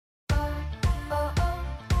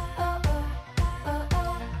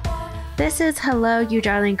This is Hello, You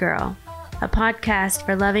Darling Girl, a podcast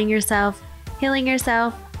for loving yourself, healing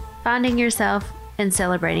yourself, finding yourself, and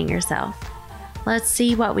celebrating yourself. Let's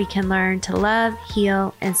see what we can learn to love,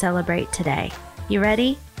 heal, and celebrate today. You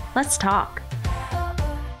ready? Let's talk.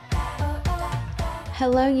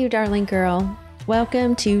 Hello, you darling girl.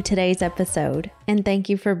 Welcome to today's episode, and thank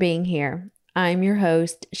you for being here. I'm your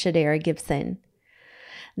host, Shadera Gibson.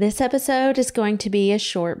 This episode is going to be a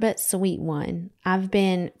short but sweet one. I've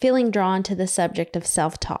been feeling drawn to the subject of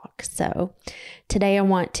self-talk, so today I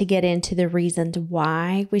want to get into the reasons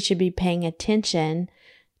why we should be paying attention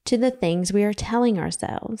to the things we are telling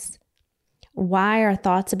ourselves, why our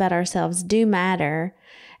thoughts about ourselves do matter,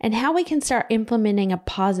 and how we can start implementing a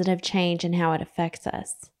positive change in how it affects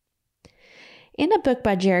us. In a book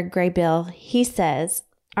by Jared Graybill, he says,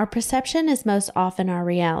 "Our perception is most often our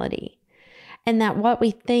reality, and that what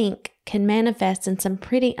we think can manifest in some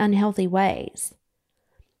pretty unhealthy ways.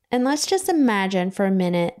 And let's just imagine for a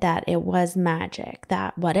minute that it was magic,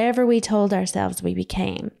 that whatever we told ourselves we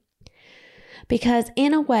became. Because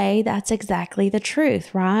in a way, that's exactly the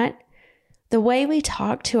truth, right? The way we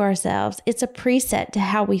talk to ourselves, it's a preset to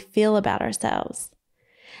how we feel about ourselves.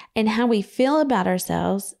 And how we feel about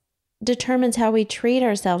ourselves determines how we treat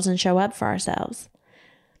ourselves and show up for ourselves.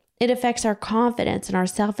 It affects our confidence and our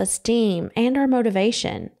self-esteem and our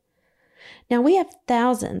motivation. Now, we have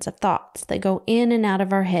thousands of thoughts that go in and out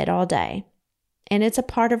of our head all day, and it's a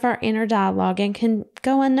part of our inner dialogue and can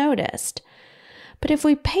go unnoticed. But if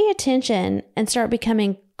we pay attention and start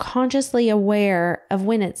becoming consciously aware of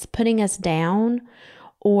when it's putting us down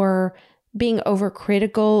or being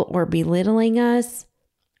overcritical or belittling us,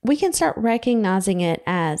 we can start recognizing it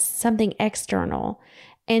as something external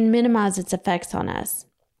and minimize its effects on us.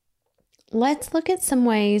 Let's look at some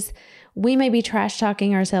ways we may be trash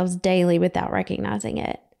talking ourselves daily without recognizing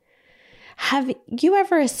it. Have you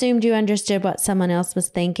ever assumed you understood what someone else was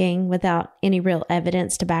thinking without any real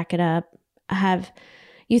evidence to back it up? Have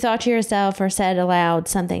you thought to yourself or said aloud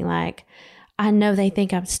something like, "I know they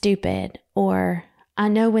think I'm stupid," or "I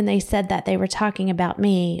know when they said that they were talking about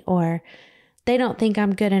me," or "they don't think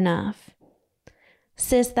I'm good enough"?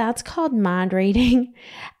 Sis, that's called mind reading,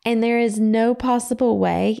 and there is no possible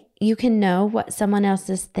way you can know what someone else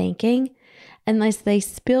is thinking unless they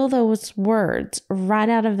spill those words right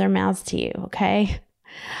out of their mouths to you, okay?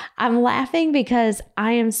 I'm laughing because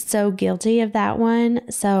I am so guilty of that one,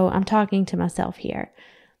 so I'm talking to myself here.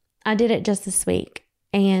 I did it just this week,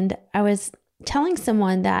 and I was telling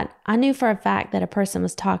someone that I knew for a fact that a person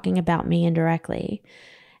was talking about me indirectly,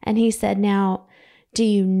 and he said, "Now, do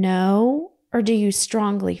you know or do you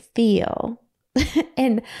strongly feel?"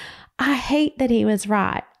 And I hate that he was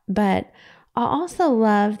right, but I also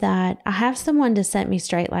love that I have someone to set me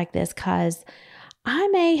straight like this, because I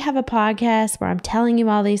may have a podcast where I'm telling you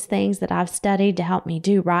all these things that I've studied to help me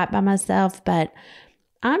do right by myself, but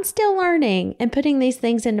I'm still learning and putting these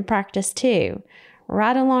things into practice too,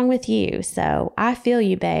 right along with you. So I feel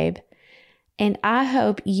you, babe. And I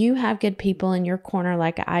hope you have good people in your corner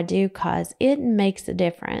like I do, because it makes a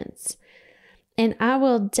difference. And I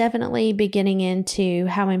will definitely be getting into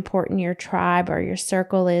how important your tribe or your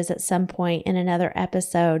circle is at some point in another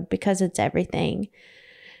episode, because it's everything.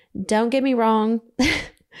 Don't get me wrong.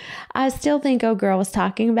 I still think old girl was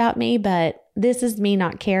talking about me, but this is me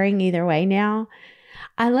not caring either way now.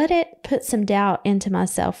 I let it put some doubt into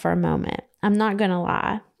myself for a moment. I'm not going to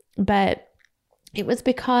lie, but it was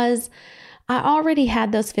because I already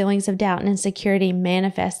had those feelings of doubt and insecurity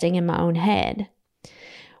manifesting in my own head.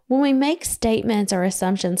 When we make statements or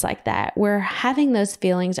assumptions like that, we're having those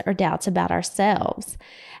feelings or doubts about ourselves,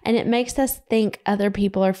 and it makes us think other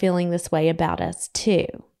people are feeling this way about us too.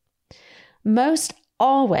 Most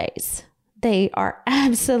always, they are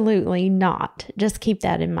absolutely not. Just keep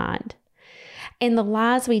that in mind. And the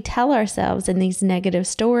lies we tell ourselves in these negative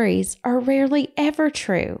stories are rarely ever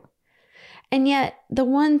true. And yet, the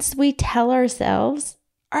ones we tell ourselves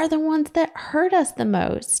are the ones that hurt us the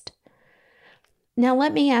most. Now,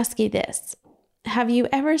 let me ask you this. Have you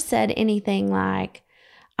ever said anything like,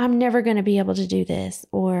 "I'm never going to be able to do this,"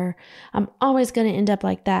 or "I'm always going to end up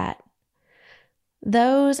like that"?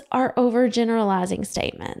 Those are overgeneralizing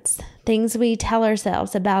statements, things we tell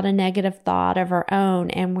ourselves about a negative thought of our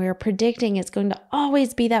own, and we're predicting it's going to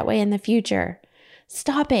always be that way in the future.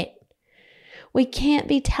 Stop it. We can't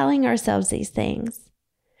be telling ourselves these things.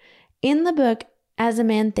 In the book, As a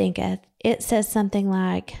Man Thinketh, it says something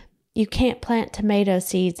like, "You can't plant tomato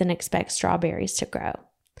seeds and expect strawberries to grow."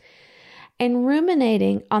 And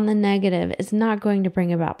ruminating on the negative is not going to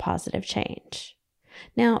bring about positive change.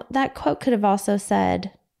 Now, that quote could have also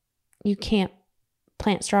said, "You can't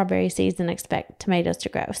plant strawberry seeds and expect tomatoes to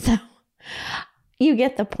grow." So You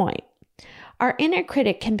get the point. Our inner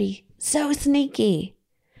critic can be so sneaky.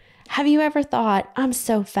 Have you ever thought, I'm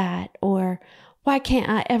so fat, or why can't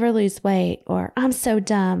I ever lose weight, or I'm so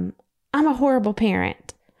dumb, I'm a horrible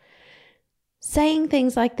parent? Saying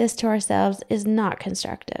things like this to ourselves is not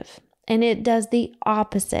constructive, and it does the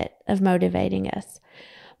opposite of motivating us.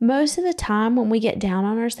 Most of the time when we get down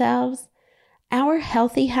on ourselves, our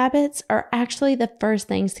healthy habits are actually the first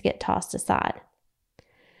things to get tossed aside.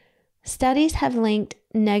 Studies have linked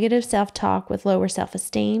negative self-talk with lower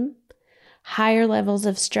self-esteem, higher levels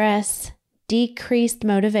of stress, decreased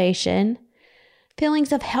motivation,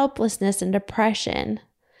 feelings of helplessness and depression,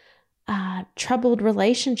 troubled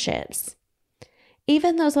relationships.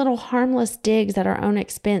 Even those little harmless digs at our own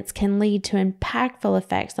expense can lead to impactful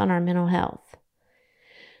effects on our mental health.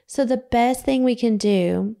 So the best thing we can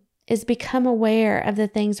do is become aware of the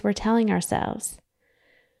things we're telling ourselves.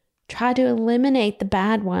 Try to eliminate the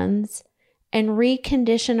bad ones and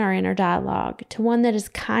recondition our inner dialogue to one that is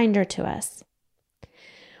kinder to us.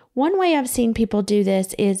 One way I've seen people do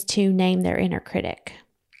this is to name their inner critic.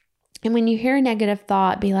 And when you hear a negative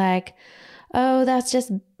thought, be like, oh, that's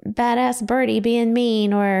just badass Bertie being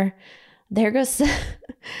mean, or there goes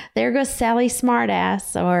Sally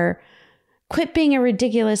smartass, or quit being a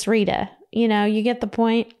ridiculous Rita. You get the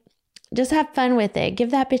point. Just have fun with it.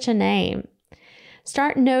 Give that bitch a name.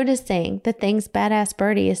 Start noticing the things badass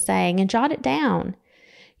Bertie is saying and jot it down.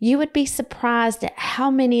 You would be surprised at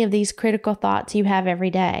how many of these critical thoughts you have every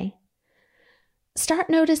day. Start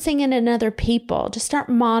noticing it in other people. Just start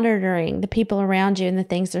monitoring the people around you and the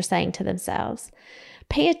things they're saying to themselves.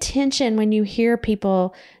 Pay attention when you hear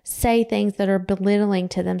people say things that are belittling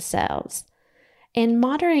to themselves. And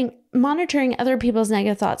monitoring other people's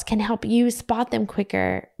negative thoughts can help you spot them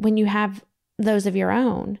quicker when you have those of your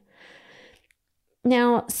own.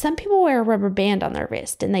 Now, some people wear a rubber band on their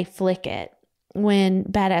wrist and they flick it when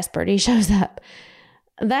badass Bertie shows up.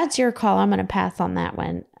 That's your call. I'm going to pass on that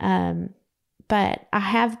one. But I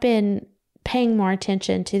have been paying more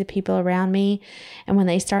attention to the people around me and when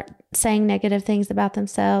they start saying negative things about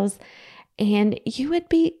themselves. And you would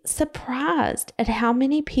be surprised at how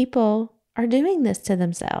many people are doing this to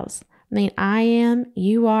themselves. I mean, I am,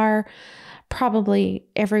 you are, probably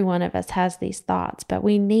every one of us has these thoughts, but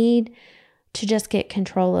we need to just get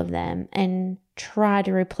control of them and try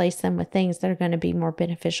to replace them with things that are going to be more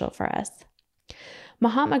beneficial for us.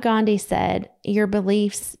 Mahatma Gandhi said, your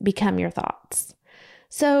beliefs become your thoughts.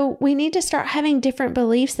 So we need to start having different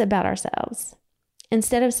beliefs about ourselves.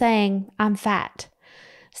 Instead of saying, I'm fat,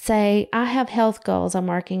 say, I have health goals I'm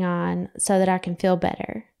working on so that I can feel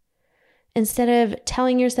better. Instead of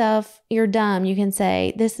telling yourself you're dumb, you can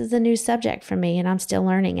say, this is a new subject for me and I'm still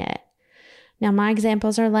learning it. Now, my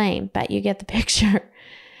examples are lame, but you get the picture.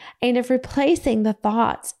 And if replacing the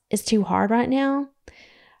thoughts is too hard right now,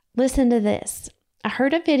 listen to this. I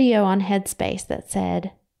heard a video on Headspace that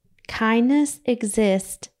said, kindness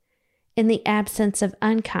exists in the absence of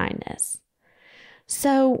unkindness.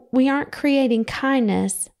 So we aren't creating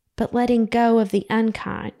kindness, but letting go of the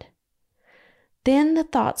unkind. Then the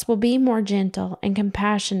thoughts will be more gentle and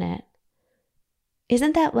compassionate.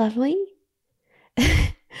 Isn't that lovely?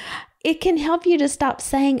 It can help you to stop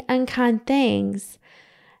saying unkind things.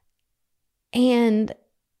 And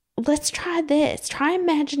let's try this. Try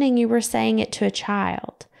imagining you were saying it to a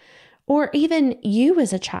child, or even you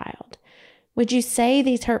as a child. Would you say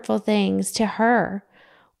these hurtful things to her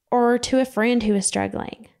or to a friend who is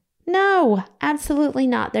struggling? No, absolutely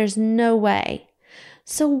not. There's no way.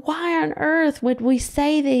 So why on earth would we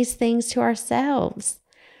say these things to ourselves?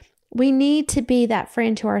 We need to be that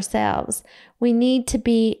friend to ourselves. We need to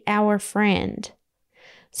be our friend.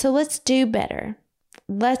 So let's do better.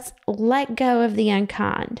 Let's let go of the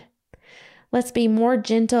unkind. Let's be more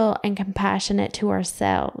gentle and compassionate to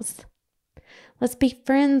ourselves. Let's be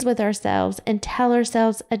friends with ourselves and tell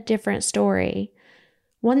ourselves a different story.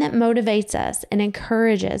 One that motivates us and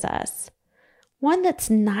encourages us. One that's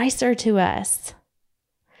nicer to us.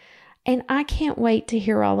 And I can't wait to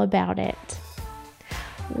hear all about it.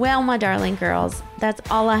 Well, my darling girls, that's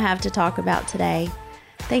all I have to talk about today.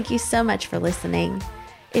 Thank you so much for listening.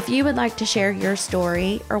 If you would like to share your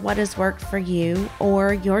story or what has worked for you,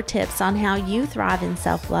 or your tips on how you thrive in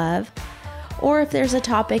self-love, or if there's a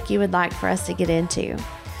topic you would like for us to get into,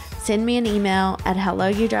 send me an email at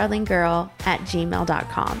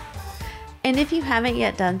helloyoudarlinggirl@gmail.com. And if you haven't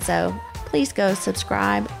yet done so, please go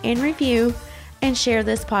subscribe and review and share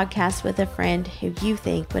this podcast with a friend who you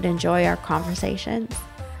think would enjoy our conversations.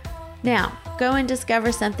 Now, go and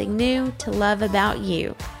discover something new to love about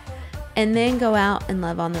you, and then go out and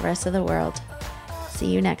love on the rest of the world. See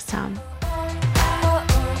you next time.